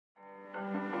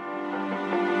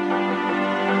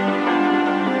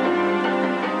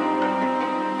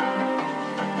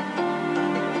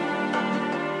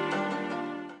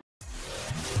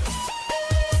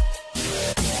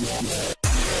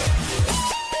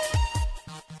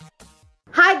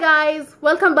guys,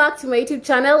 welcome back to my YouTube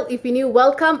channel. If you're new,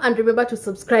 welcome, and remember to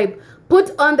subscribe.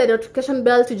 Put on the notification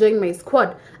bell to join my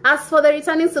squad. As for the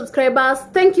returning subscribers,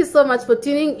 thank you so much for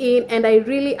tuning in and I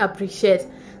really appreciate.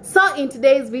 So in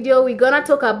today's video, we're gonna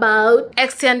talk about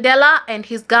Xtian Dela and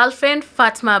his girlfriend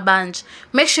Fatma Banj.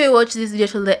 Make sure you watch this video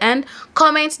till the end,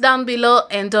 comment down below,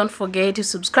 and don't forget to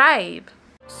subscribe.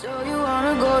 So you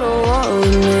wanna go to war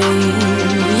with me?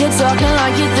 You're talking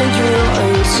like you think you're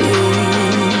royalty.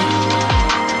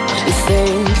 You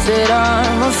think that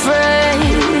I'm afraid,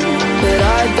 but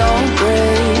I don't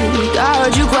break. I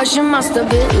heard you question my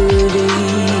stability.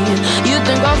 You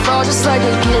think I'll fall just like a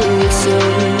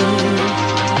guillotine.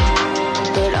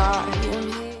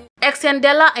 Xtian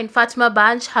Dela and Fatma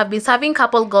Banj have been serving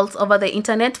couple goals over the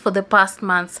internet for the past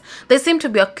months. They seem to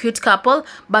be a cute couple,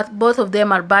 but both of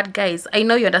them are bad guys. I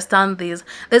know you understand this.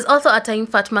 There's also a time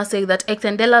Fatma said that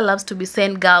Xtian Dela loves to be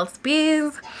sent girls'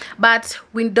 peas, but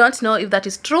we don't know if that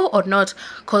is true or not,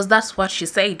 cause that's what she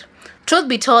said. Truth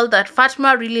be told, that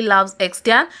Fatma really loves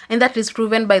Xtian, and that is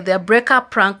proven by their breakup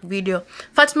prank video.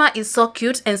 Fatma is so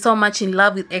cute and so much in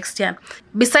love with Xtian.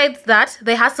 Besides that,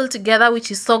 they hustle together, which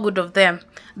is so good of them.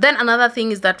 Then another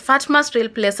thing is that Fatma's real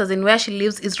place, as in where she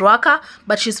lives, is Rwaka,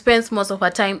 but she spends most of her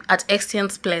time at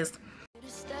Xtian's place.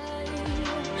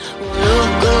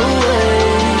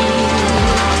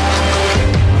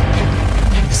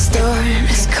 Storm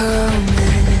is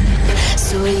coming,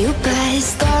 so you better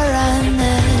start running.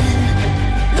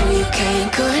 No, you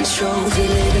can't control,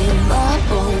 feel it in my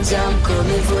bones. I'm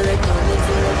coming for the, coming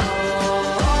for the.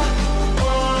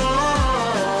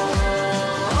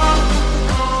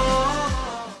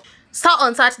 So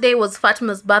on Saturday was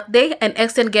Fatma's birthday, and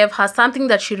Xtian gave her something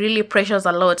that she really precious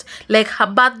a lot. Like, her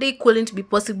birthday couldn't be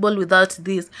possible without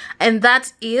this, and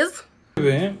that is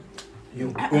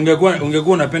ungekuwa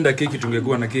unapenda keki,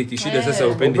 tungekuwa na keki. Shida sasa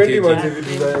upendi keki.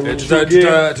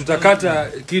 Tutakata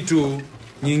kitu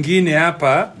nyingine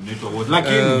hapa,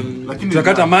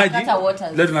 tutakata maji.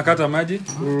 Leo tunakata maji.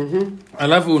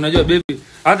 Alafu unajua baby,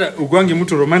 hata ukwangi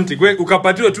mtu romantic, wewe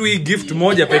ukapatiwa tu hii gift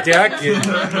moja peke yake.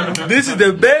 This is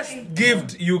the best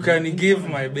gift you can give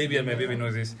my baby, and my baby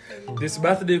knows this. This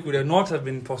birthday could not have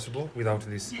been possible without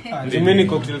this. Mimi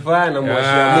cocktail fire na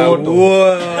mwashia moto.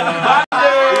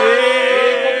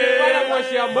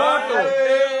 Mwashia moto.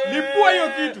 Lipua hiyo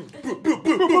kitu.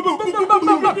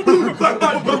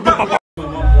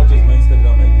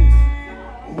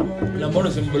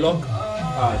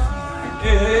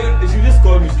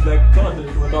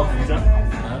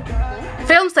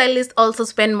 Film stylists also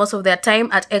spend most of their time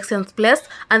at Xtian's place,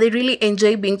 and they really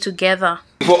enjoy being together.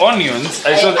 For onions,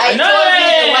 I told you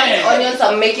the onions,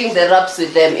 I'm making the wraps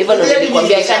with them. Even though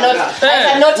I cannot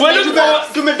make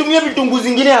wraps. Tumetumia vitunguu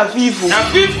zingine hafifu.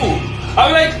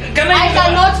 I'm like, I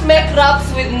cannot make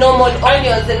wraps with normal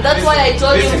onions, and that's why I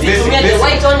told you to the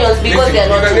white onions, because they are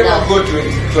not enough. You can never go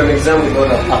to an exam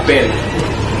without a pen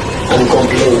and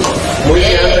complain.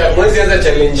 Mwezi anza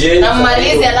challenge yenu. Na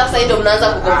malizi alafu sasa ndio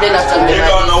mnaanza kucomplain after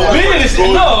the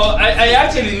no, I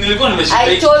actually nilikuwa nimeshika.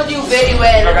 I told you very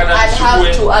well,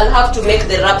 I'll have to make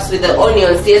the wraps with the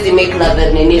onions. Siwezi make na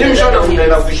nini. Mimi shona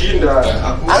tunaenda kushinda.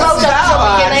 Ama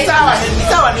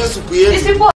Sawa ni supu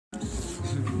yetu.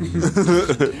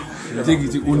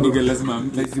 Jegi undige lazima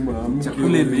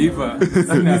chakula imeiva.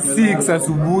 Sina 6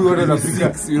 asubuhi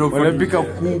wanapika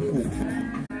kuku.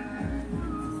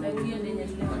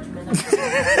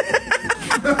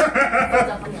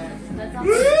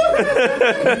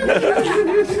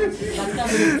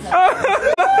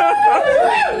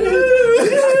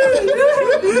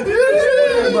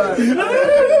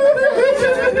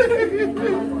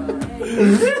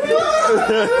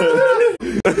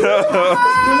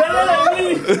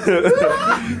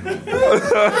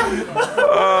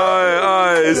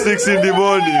 Aye, 6 in the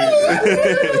morning.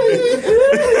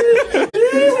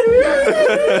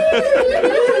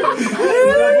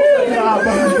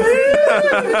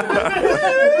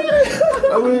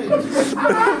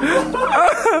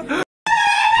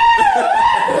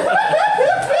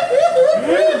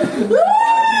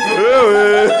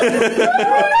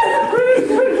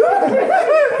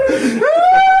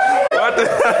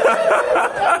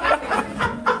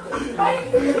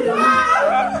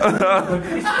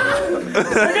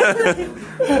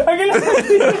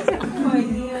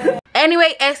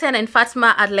 Anyway, Xtian and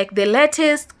Fatma are like the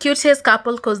latest, cutest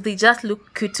couple because they just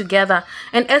look cute together.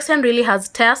 And Xtian really has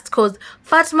taste because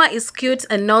Fatma is cute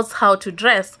and knows how to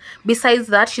dress. Besides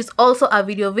that, she's also a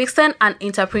video vixen and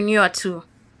entrepreneur too.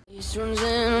 This runs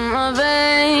in my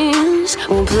veins,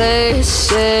 won't play it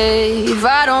safe.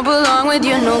 I don't belong with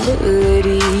your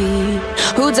nobility.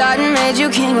 Who died and made you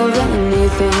king of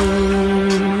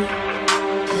anything?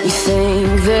 You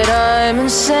think that I'm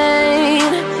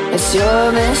insane, it's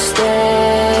your mistake.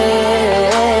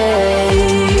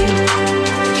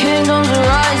 Kingdoms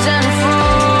rise and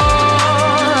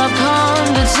fall, I've come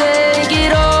to take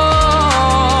it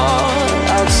all.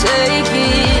 I'll take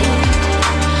it,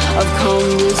 I've come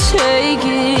to take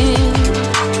it.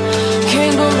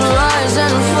 Kingdoms rise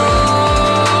and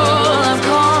fall, I've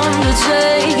come to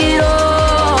take it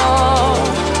all.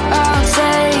 I'll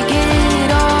take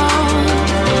it all.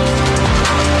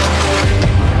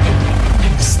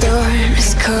 The storm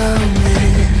is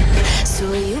coming, so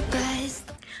you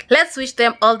best. Let's wish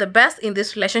them all the best in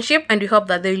this relationship, and we hope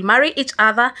that they will marry each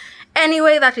other.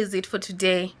 Anyway, that is it for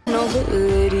today.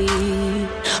 Nobility,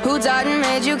 who died and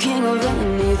made you king of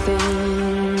anything.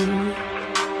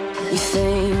 You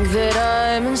think that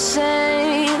I'm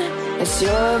insane, it's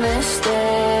your mistake.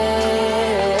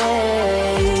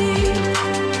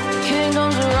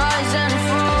 Kingdoms rise and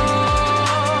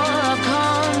fall, I've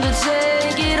come to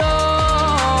take it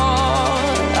all.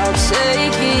 I'll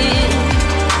take it,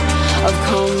 I've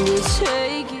come to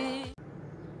take it.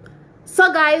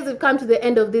 So guys, we've come to the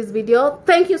end of this video.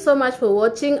 Thank you so much for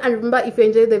watching, and remember, if you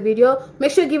enjoyed the video,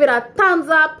 make sure you give it a thumbs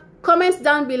up, comment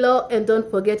down below, and don't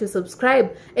forget to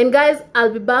subscribe. And guys,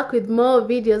 I'll be back with more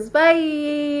videos.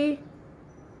 Bye.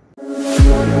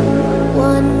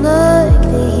 One look,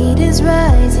 the heat is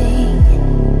rising,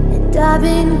 and I've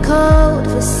been cold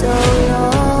for so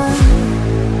long.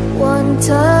 One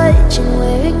touch and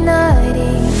we're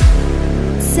igniting,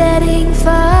 setting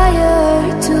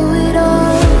fire to it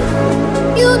all.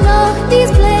 You know these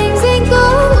flames ain't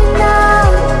going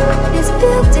out. This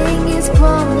building is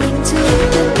crumbling to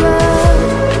the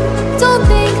ground. Don't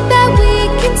think that we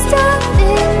can stop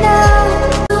it now.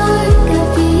 I can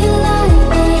feel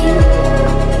lightning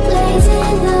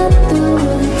blazing up through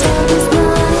the darkest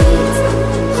nights.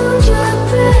 Hold your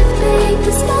breath, babe,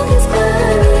 the smoke is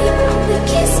burning. But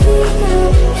kiss me now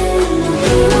and I'll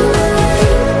be alright.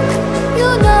 You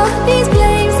know these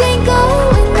flames ain't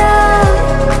going out.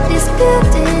 This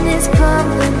building is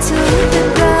crumbling to the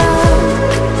ground.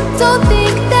 Don't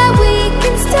think that we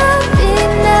can stop it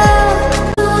now.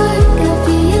 I can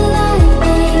feel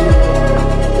lightning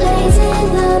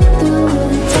blazing up through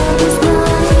the darkest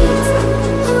nights.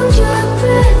 Hold your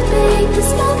breath, babe, the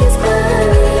smoke is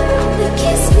burning. But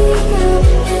kiss me now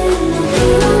and I'll be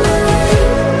alright.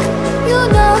 You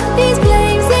know these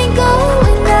flames ain't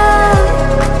going out.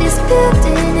 This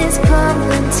building is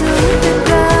crumbling to the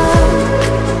ground.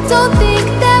 Don't think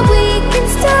that we can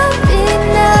stop it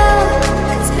now.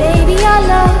 'Cause baby, our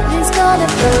love is gonna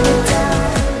burn